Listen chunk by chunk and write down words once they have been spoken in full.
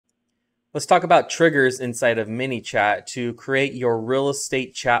Let's talk about triggers inside of ManyChat to create your real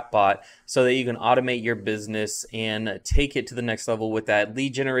estate chatbot so that you can automate your business and take it to the next level with that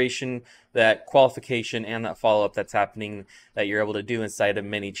lead generation, that qualification, and that follow-up that's happening that you're able to do inside of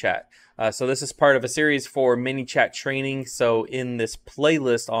ManyChat. So this is part of a series for ManyChat training. So in this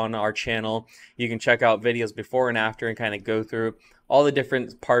playlist on our channel, you can check out videos before and after and kind of go through all the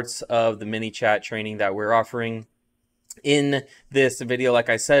different parts of the ManyChat training that we're offering. In this video, like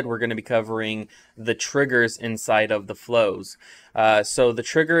I said, we're going to be covering the triggers inside of the flows. So the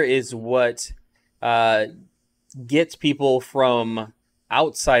trigger is what gets people from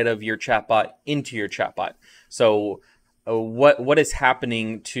outside of your chatbot into your chatbot. So what is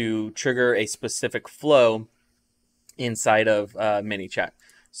happening to trigger a specific flow inside of ManyChat?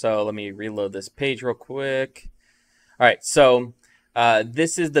 So let me reload this page real quick. All right, so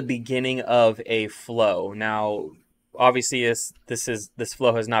this is the beginning of a flow. Now, obviously this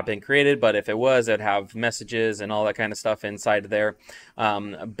flow has not been created, but if it was, it'd have messages and all that kind of stuff inside there.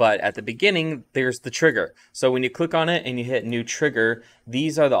 But at the beginning, there's the trigger. So when you click on it and you hit new trigger,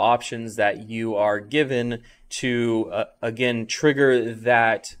 these are the options that you are given to, again, trigger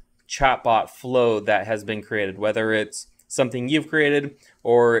that chatbot flow that has been created, whether it's something you've created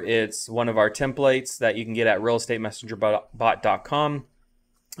or it's one of our templates that you can get at realestatemessengerbot.com.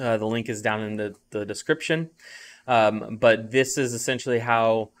 The link is down in the description. But this is essentially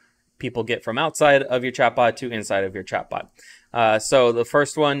how people get from outside of your chatbot to inside of your chatbot. So the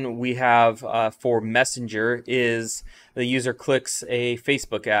first one we have for Messenger is the user clicks a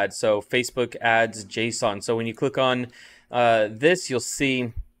Facebook ad. So Facebook ads JSON. So when you click on this, you'll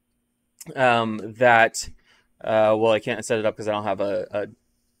see that, well, I can't set it up because I don't have a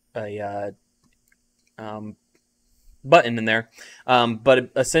button in there, but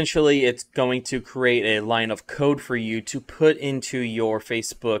essentially it's going to create a line of code for you to put into your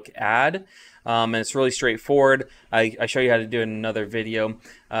Facebook ad, and it's really straightforward. I show you how to do it in another video,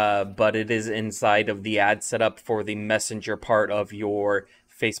 but it is inside of the ad setup for the Messenger part of your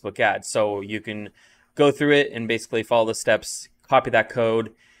Facebook ad. So you can go through it and basically follow the steps, copy that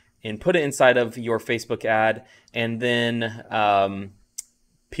code, and put it inside of your Facebook ad, and then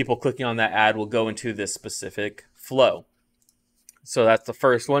people clicking on that ad will go into this specific flow. So that's the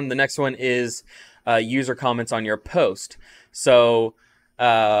first one. The next one is user comments on your post. So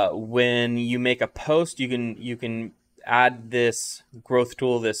when you make a post, you can add this growth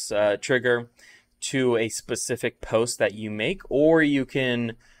tool, this trigger, to a specific post that you make, or you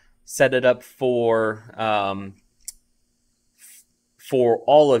can set it up for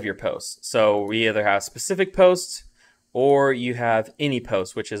all of your posts. So we either have specific posts or you have any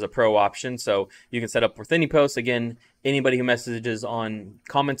post, which is a pro option. So you can set up with any post. Again, anybody who messages on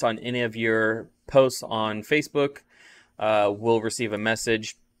comments on any of your posts on Facebook will receive a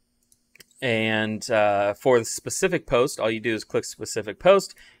message. And for the specific post, all you do is click specific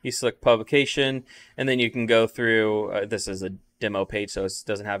post, you select publication, and then you can go through, this is a demo page, so it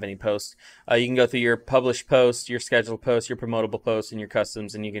doesn't have any posts. You can go through your published post, your scheduled post, your promotable post, and your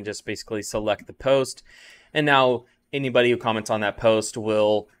customs, and you can just basically select the post. And now anybody who comments on that post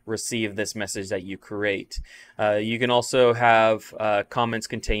will receive this message that you create. You can also have comments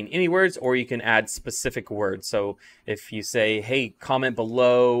contain any words, or you can add specific words. So if you say, hey, comment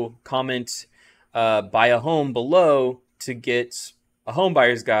below, comment buy a home below to get a home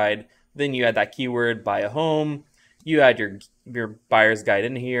buyer's guide, then you add that keyword buy a home, you add your buyer's guide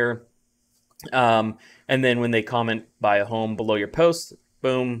in here. And then when they comment buy a home below your post,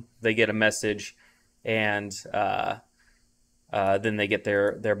 boom, they get a message, and then they get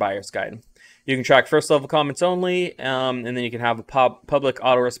their buyer's guide. You can track first level comments only, and then you can have a public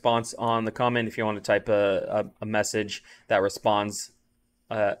auto response on the comment. If you want to type a message that responds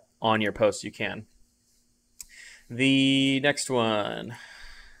on your post, you can. The next one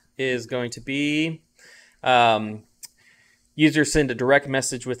is going to be user send a direct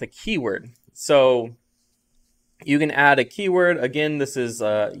message with a keyword. So you can add a keyword. Again, this is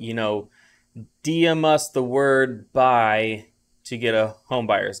DM us the word buy to get a home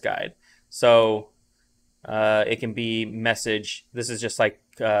buyer's guide. So it can be message. This is just like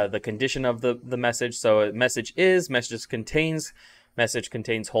the condition of the message. So message is, message contains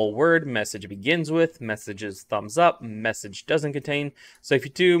whole word, message begins with, message is thumbs up, message doesn't contain. So if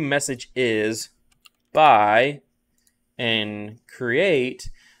you do message is buy and create,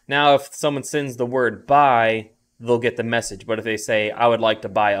 now if someone sends the word buy, they'll get the message. But if they say, I would like to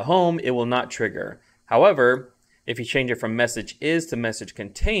buy a home, it will not trigger. However, if you change it from message is to message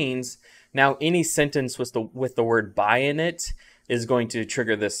contains, now any sentence with the word buy in it is going to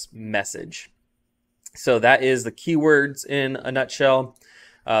trigger this message. So that is the keywords in a nutshell.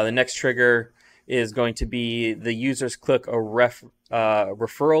 The next trigger is going to be the users click a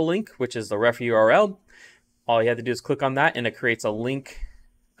referral link, which is the ref URL. All you have to do is click on that and it creates a link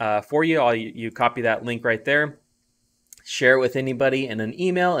for you. You copy that link right there, share it with anybody in an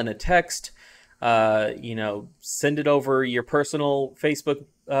email and a text, send it over your personal Facebook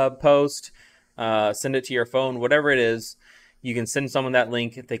post, send it to your phone, whatever it is. You can send someone that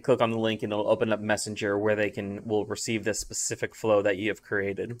link. If they click on the link, and it'll open up Messenger where they will receive this specific flow that you have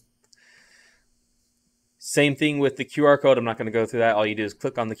created. Same thing with the QR code. I'm not going to go through that. All you do is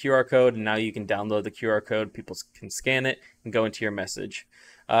click on the QR code, and now you can download the QR code. People can scan it and go into your message.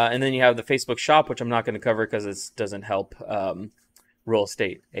 And then you have the Facebook shop, which I'm not going to cover because it doesn't help real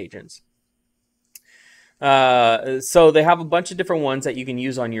estate agents. So they have a bunch of different ones that you can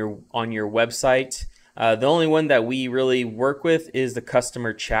use on your website. The only one that we really work with is the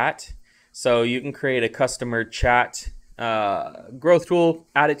customer chat. So you can create a customer chat growth tool,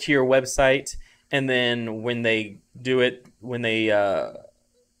 add it to your website, and then when they do it, when they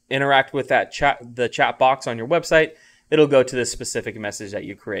interact with that the chat box on your website, it'll go to the specific message that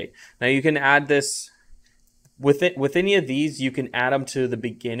you create. Now you can add this with any of these. You can add them to the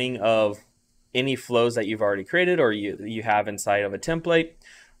beginning of any flows that you've already created or you have inside of a template.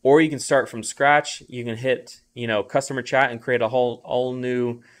 Or you can start from scratch. You can hit, customer chat and create a whole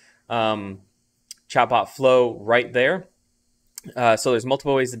new chatbot flow right there. So there's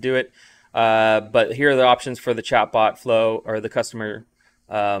multiple ways to do it. But here are the options for the chatbot flow or the customer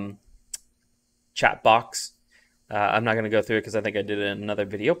chat box. I'm not going to go through it because I think I did it in another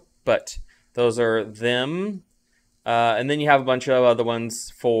video, but those are them. And then you have a bunch of other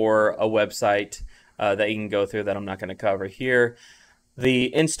ones for a website that you can go through that I'm not going to cover here.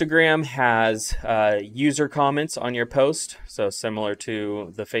 The Instagram has user comments on your post, so similar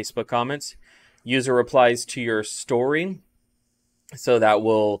to the Facebook comments. User replies to your story, so that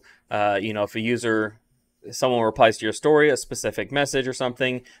will, if someone replies to your story, a specific message or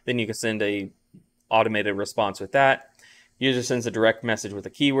something, then you can send a automated response with that. User sends a direct message with a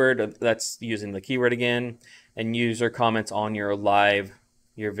keyword, that's using the keyword again, and user comments on your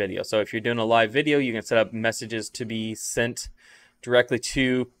video. So if you're doing a live video, you can set up messages to be sent directly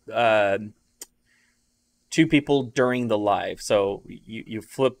to people during the live. So you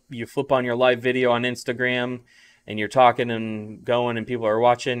flip on your live video on Instagram and you're talking and going and people are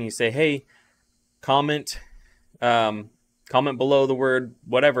watching. You say, hey, comment below the word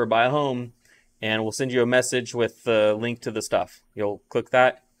whatever, buy a home, and we'll send you a message with the link to the stuff. You'll click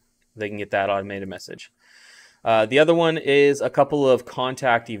that, they can get that automated message. The other one is a couple of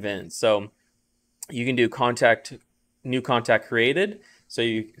contact events. So you can do new contact created.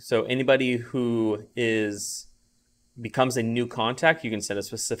 So anybody who becomes a new contact, you can send a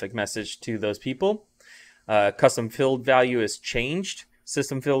specific message to those people. Custom field value is changed.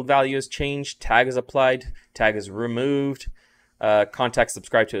 System field value is changed. Tag is applied. Tag is removed. Contact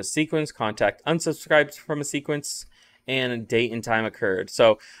subscribed to a sequence. Contact unsubscribed from a sequence. And date and time occurred.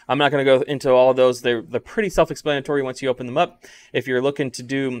 So I'm not going to go into all of those. They're pretty self-explanatory once you open them up. If you're looking to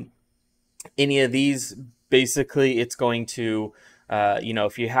do any of these, basically it's going to,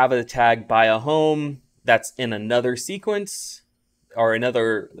 if you have a tag buy a home that's in another sequence or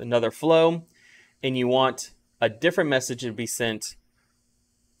another flow, and you want a different message to be sent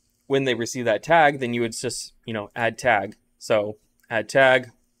when they receive that tag, then you would just, add tag. So add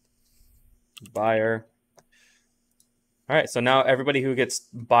tag, buyer. All right, so now everybody who gets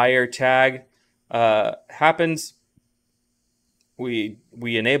buyer tag happens. We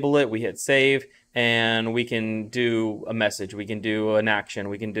enable it, we hit save, and we can do a message, we can do an action,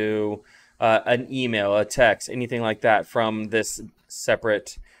 we can do an email, a text, anything like that from this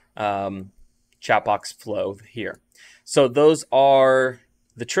separate chat box flow here. So those are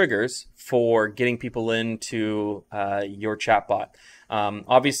the triggers for getting people into your chatbot.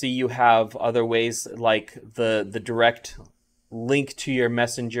 Obviously, you have other ways like the direct link to your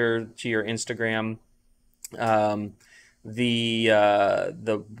messenger, to your Instagram, the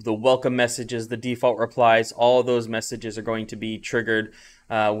welcome messages, the default replies. All of those messages are going to be triggered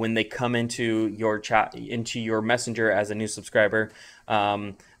when they come into your chat, into your messenger as a new subscriber.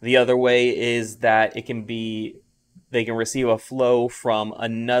 The other way is that they can receive a flow from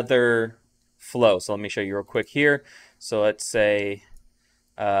another flow. So let me show you real quick here. So let's say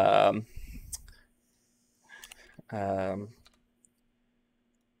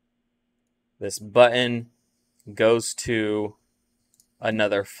this button goes to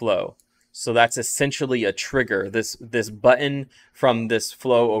another flow. So that's essentially a trigger. This button from this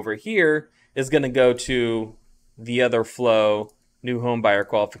flow over here is going to go to the other flow, new home buyer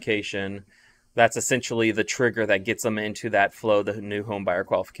qualification, That's essentially the trigger that gets them into that flow, the new home buyer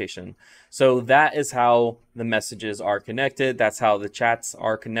qualification. So that is how the messages are connected. That's how the chats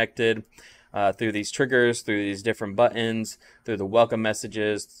are connected, through these triggers, through these different buttons, through the welcome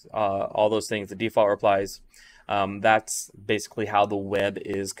messages, all those things, the default replies. That's basically how the web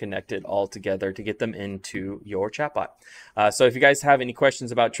is connected all together to get them into your chatbot. So if you guys have any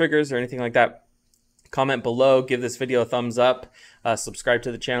questions about triggers or anything like that, comment below, give this video a thumbs up, subscribe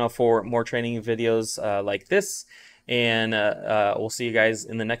to the channel for more training videos like this, and we'll see you guys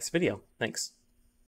in the next video. Thanks.